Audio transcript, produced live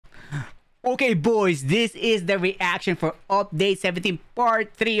Okay, boys, this is the reaction for Update 17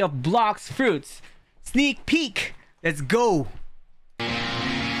 Part 3 of BloxFruits. Sneak peek. Let's go. Where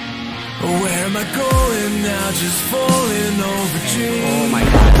am I going now? Just falling over dreams. Oh my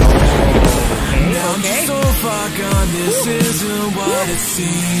god. Okay, now I'm just so far gone. This isn't what it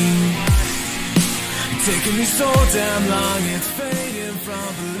seems. Taking me so damn long. It's fading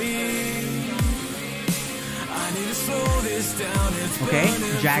from belief. I need to slow this down. It's okay,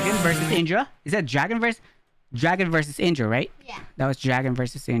 Dragon versus Indra. Is that Dragon versus Indra, right? Yeah. That was Dragon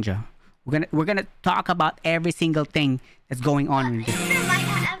versus Indra. We're gonna talk about every single thing that's going on in this.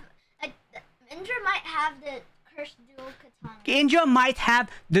 Indra might have the cursed dual katana. Indra might have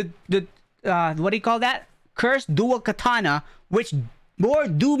the what do you call that? Cursed dual katana, which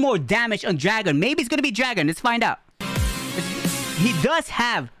do more damage on Dragon. Maybe it's gonna be Dragon. Let's find out. He does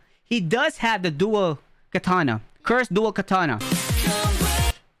have the dual katana. Cursed dual katana.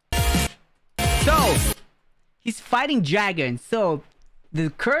 So he's fighting Dragon. So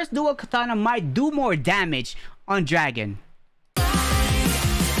the cursed dual katana might do more damage on Dragon.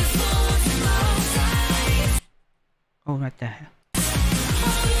 Oh, what the hell?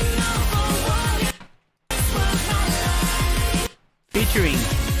 Featuring.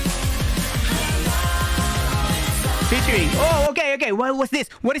 Oh, okay. What's this?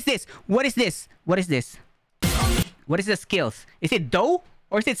 What is this? What is the skills? Is it Doe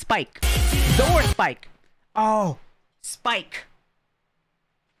or is it Spike? Doe or Spike? Oh, Spike.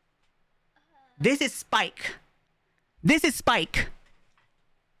 This is Spike.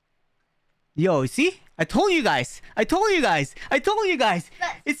 Yo, see? I told you guys.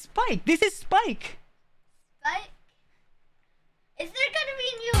 It's Spike. This is Spike. Spike? Is there gonna be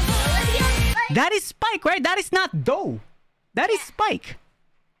a new ability on Spike? That is Spike, right? That is not Doe. That is Spike.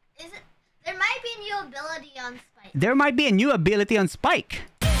 Is it? There might be a new ability on Spike. There might be a new ability on Spike.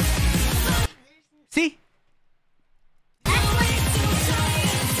 See?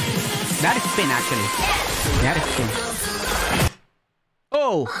 That is spin, actually. That is spin.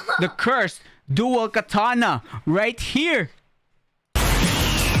 Oh, the cursed dual katana right here.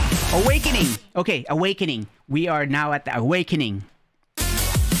 Awakening. Okay, awakening. We are now at the awakening.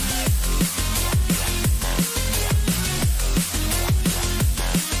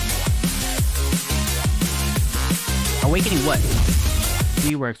 Awakening what?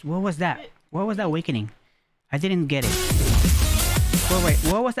 Reworks. What was that? What was that awakening? I didn't get it. Wait,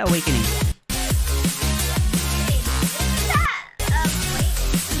 what was that awakening?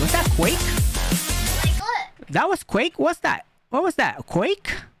 Was that Quake? Like, look. That was Quake? What's that? What was that?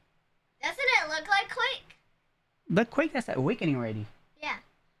 Quake? Doesn't it look like Quake? But Quake, that's awakening already. Yeah.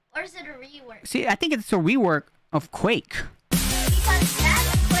 Or is it a rework? See, I think it's a rework of Quake. Because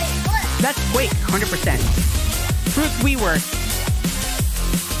that's Quake. Look. That's Quake, 100%. Fruit rework.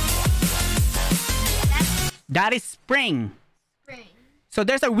 That is Spring. So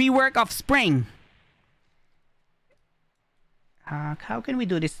there's a rework of Spring. How can we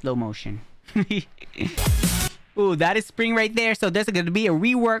do this slow motion? Ooh, that is Spring right there. So there's going to be a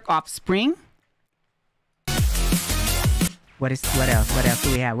rework of Spring. What else? What else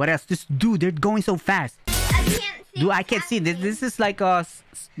do we have? What else? Dude, they're going so fast. I can't see. Dude, I can't see. This is like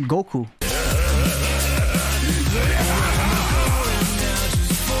Goku.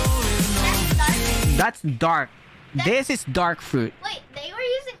 That's dark. This is dark fruit. Wait, they were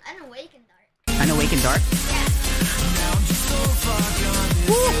using unawakened dark. Unawakened dark? Yeah.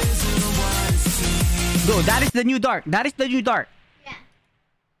 Dude, that is the new dark. Yeah.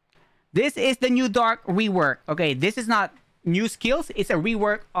 This is the new dark rework. Okay, this is not new skills. It's a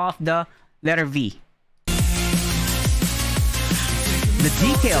rework of the letter V. The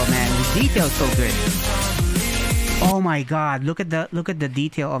detail, man. The detail is so good. Oh my god, look at the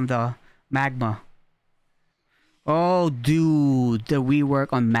detail on the magma. Oh, dude, the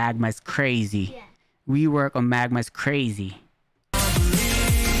rework on magma is crazy. Yeah. Rework on magma is crazy.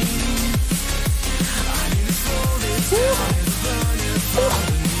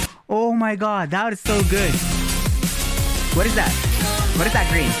 Oh my god, that is so good. What is that? What is that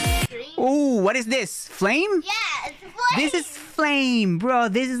green? Oh, what is this? Flame? Yeah, it's flame. This is flame, bro.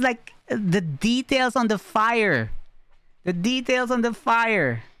 This is like the details on the fire. The details on the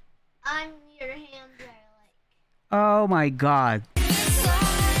fire. On your hands are like... Oh my god.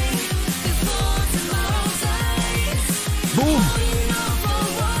 Boom.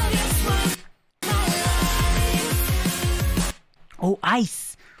 Oh,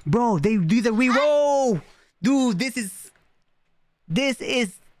 ice. Bro, they do the reroll. Dude, this is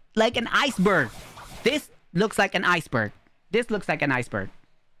like an iceberg. This looks like an iceberg.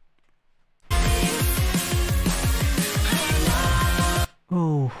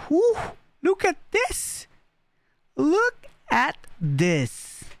 Oh, whew. Look at this. Look at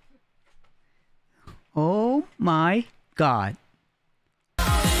this. Oh my god.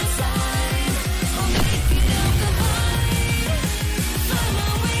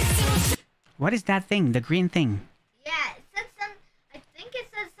 What is that thing? The green thing? Yeah, it said I think it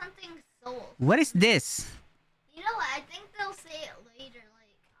says something soul. What is this? You know what? I think they'll say it later,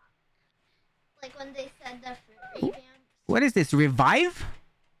 like when they said the revamp. What is this? Revive?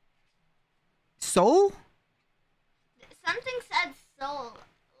 Soul? Something said soul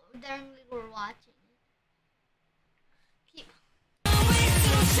during we were watching it. Keep.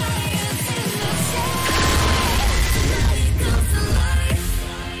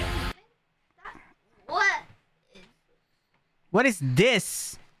 What is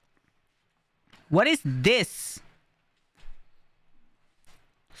this? What is this?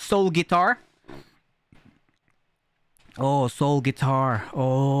 Soul guitar? Oh, soul guitar.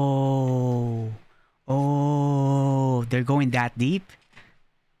 Oh. Oh, they're going that deep?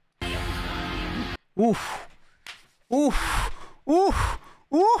 Oof. Oof. Oof.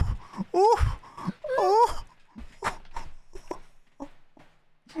 Oof. Oof. Oof.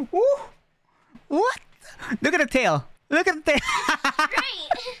 Oof. What? Look at the tail. Look at the tail. Straight.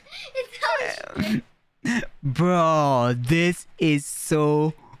 It's so straight. Bro, this is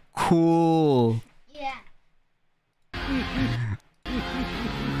so cool. Yeah.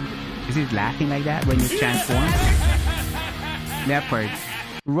 Is it laughing like that when you transform? Leopard.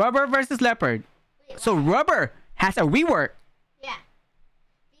 Rubber versus leopard. Wait, So rubber has a rework. yeah.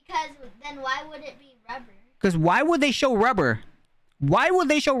 Because then why would it be rubber? Because why would they show rubber? Why would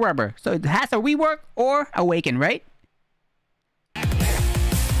they show rubber? So it has a rework or awaken, right?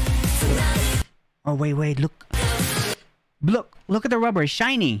 Oh, wait. Look. Look at the rubber. It's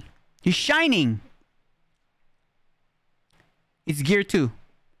shiny. It's shining. It's gear 2.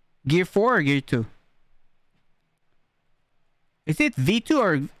 Gear 4 or gear 2? Is it V2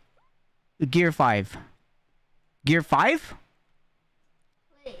 or gear 5? Gear 5?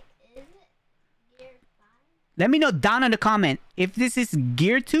 Wait, is it gear 5? Let me know down in the comment if this is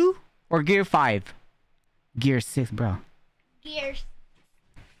gear 2 or gear 5. Gear 6, bro. Gear.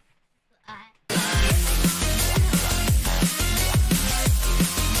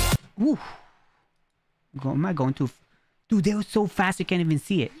 Ooh. Am I going too... Dude, they were so fast you can't even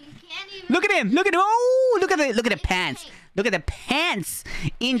see it. You can't even. Look at him! Look at him! Oh! Look at the pants! Look at the pants!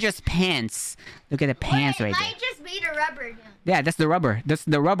 Inja's pants! Look at the pants right there. Mine just made a rubber down. Yeah, that's the rubber. That's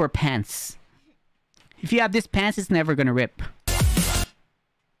the rubber pants. If you have this pants, it's never gonna rip.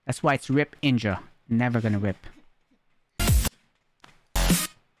 That's why it's rip Inja. Never gonna rip.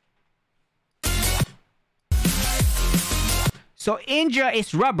 So Inja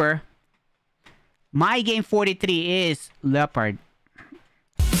is rubber. My game 43 is leopard.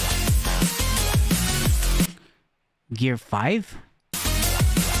 Gear 5?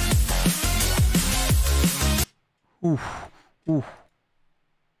 Oof. Oof.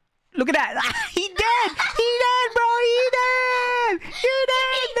 Look at that. He dead. He dead, bro. He dead. He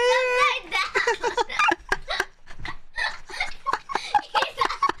dead, man.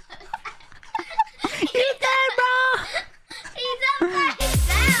 He's dead, bro. He's upside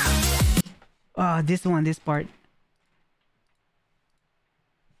down. Oh, this one, this part.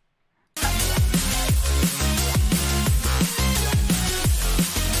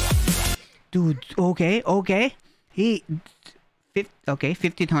 Dude, okay. Okay,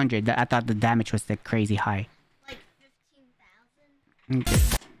 1500. I thought the damage was like crazy high. Like 15,000. Okay.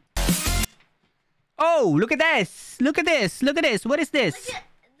 Oh, look at this! Look at this! Look at this! What is this? Look at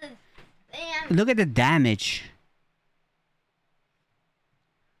the damn. Look at the damage.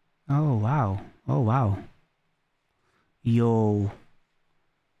 Oh wow! Oh wow! Yo.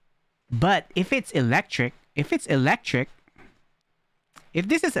 But if it's electric, if this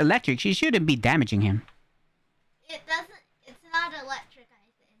is electric, she shouldn't be damaging him. It doesn't. It's not electric, I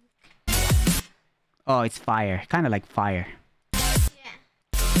think. Oh, it's fire. Kind of like fire. Yeah.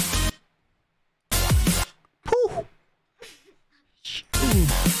 Pooh!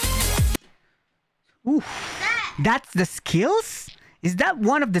 Ooh. That's the skills? Is that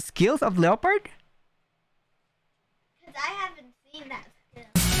one of the skills of leopard? Because I haven't seen that skill.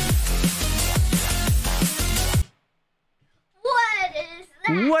 What is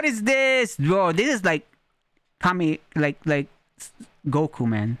that? What is this? Bro, this is like like Goku,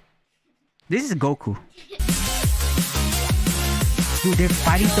 man. This is Goku. Dude, they're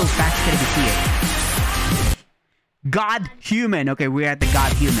fighting so fast you can't even see it. God human. Okay, we're at the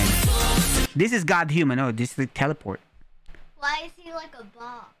God human. This is God human. Oh, this is the teleport. Why is he like a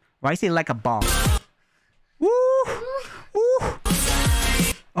ball? Why is he like a ball? Woo! Woo!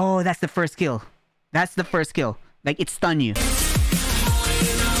 Oh, that's the first skill. That's the first skill. Like it stun you.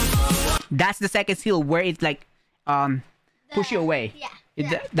 That's the second skill where it's like push you away.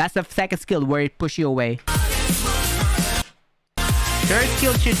 Yeah. That's the second skill where it push you away. Third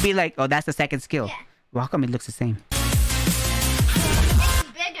skill should be like, oh, that's the second skill. Yeah. Well, how come it looks the same? It's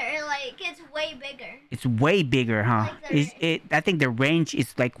bigger. Like it's way bigger. It's way bigger, huh? Like I think the range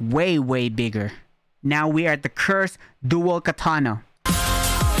is like way bigger. Now we are at the cursed dual katana.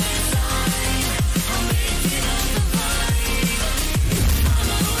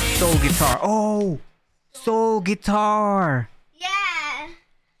 Soul guitar. Oh, soul guitar. Yeah.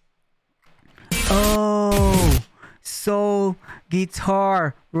 Oh, soul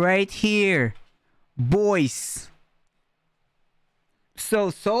guitar right here, boys. So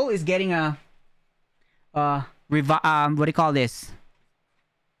soul is getting a what do you call this?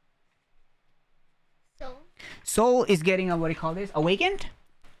 So. Soul is getting a what do you call this? Awakened?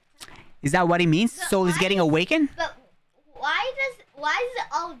 Is that what it means? But Soul is getting awakened? But why is it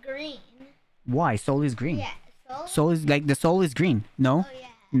all green? Why? Soul is green. Yeah. So. Soul is like the soul is green. No? Oh yeah.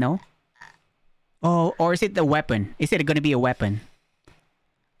 No? Oh, or is it a weapon? Is it going to be a weapon?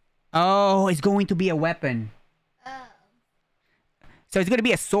 Oh, it's going to be a weapon. Oh. So it's going to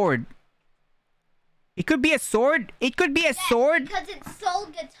be a sword. It could be a sword. It could be a sword. Because it's soul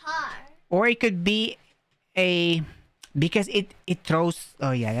guitar. Or it could be a... Because it throws...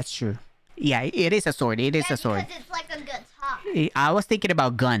 Oh, yeah, that's true. Yeah, it is a sword. It is a sword. Because it's like a guitar. I was thinking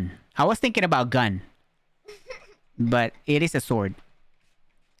about gun. But it is a sword.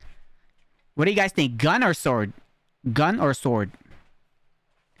 What do you guys think? Gun or sword? Gun or sword?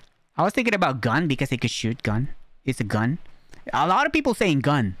 I was thinking about gun because it could shoot gun. It's a gun. A lot of people saying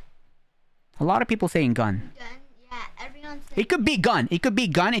gun. Gun. Yeah, everyone's saying It could be gun. It could be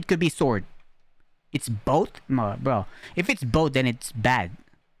gun. It could be sword. It's both? No, bro. If it's both, then it's bad.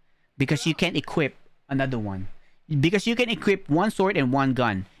 Because you can't equip another one. Because you can equip one sword and one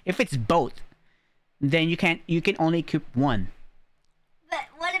gun. If it's both, then you can only equip one. But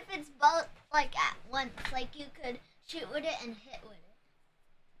what if it's both like at once? Like you could shoot with it and hit with it.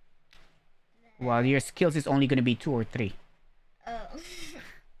 Well, your skills is only going to be 2 or 3. Oh.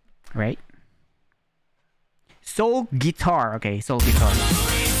 Right? Soul guitar. Okay, soul guitar.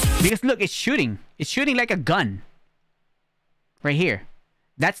 Because look, it's shooting. It's shooting like a gun. Right here.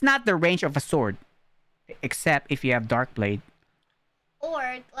 That's not the range of a sword. Except if you have dark blade.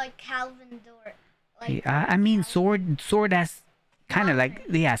 Or like Calvin Door. Like I mean, sword has kind of like...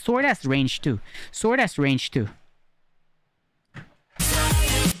 Yeah, sword has range too.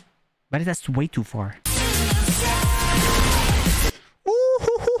 But that's way too far. Yeah,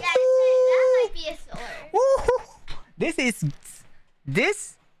 that might be a sword.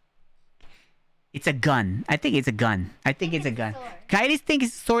 This... It's a gun. I think it's a gun. Kairis thinks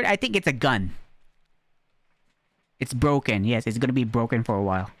it's a sword. I think it's a gun. It's broken. Yes, it's gonna be broken for a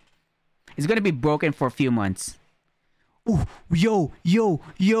while. It's gonna be broken for a few months. Ooh, yo.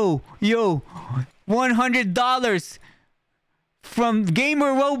 $100 from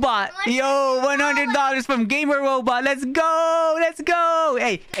Gamer Robot. Yo, $100 from Gamer Robot. Let's go.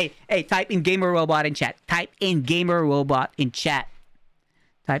 Hey, type in Gamer Robot in chat.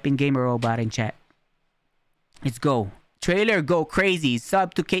 Let's go. Trailer go crazy.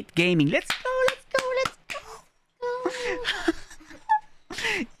 Sub to Kitt Gaming. Let's go.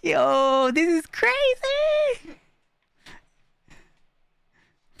 Yo, this is crazy.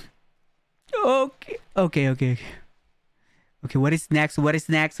 Okay. Okay, what is next? Oh,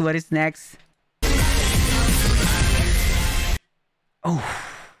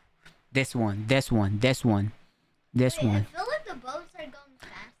 this one. Wait, I feel like the boats are going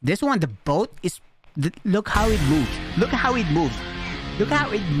fast. This one, the boat is... Look how it moves.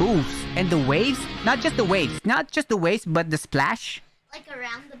 And the waves. Not just the waves, but the splash. Like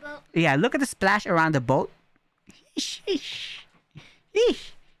around the boat? Yeah, look at the splash around the boat. Eesh.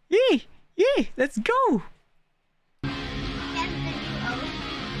 Let's go. And the new ocean.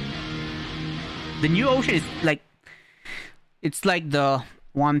 The new ocean is like... It's like the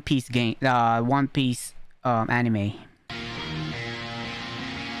One Piece game. One Piece anime.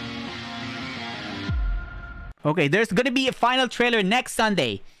 Okay, there's gonna be a final trailer next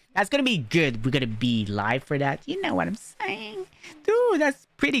Sunday. That's gonna be good. We're gonna be live for that. You know what I'm saying? Dude, that's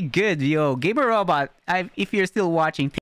pretty good, yo. Gamer Robot, if you're still watching...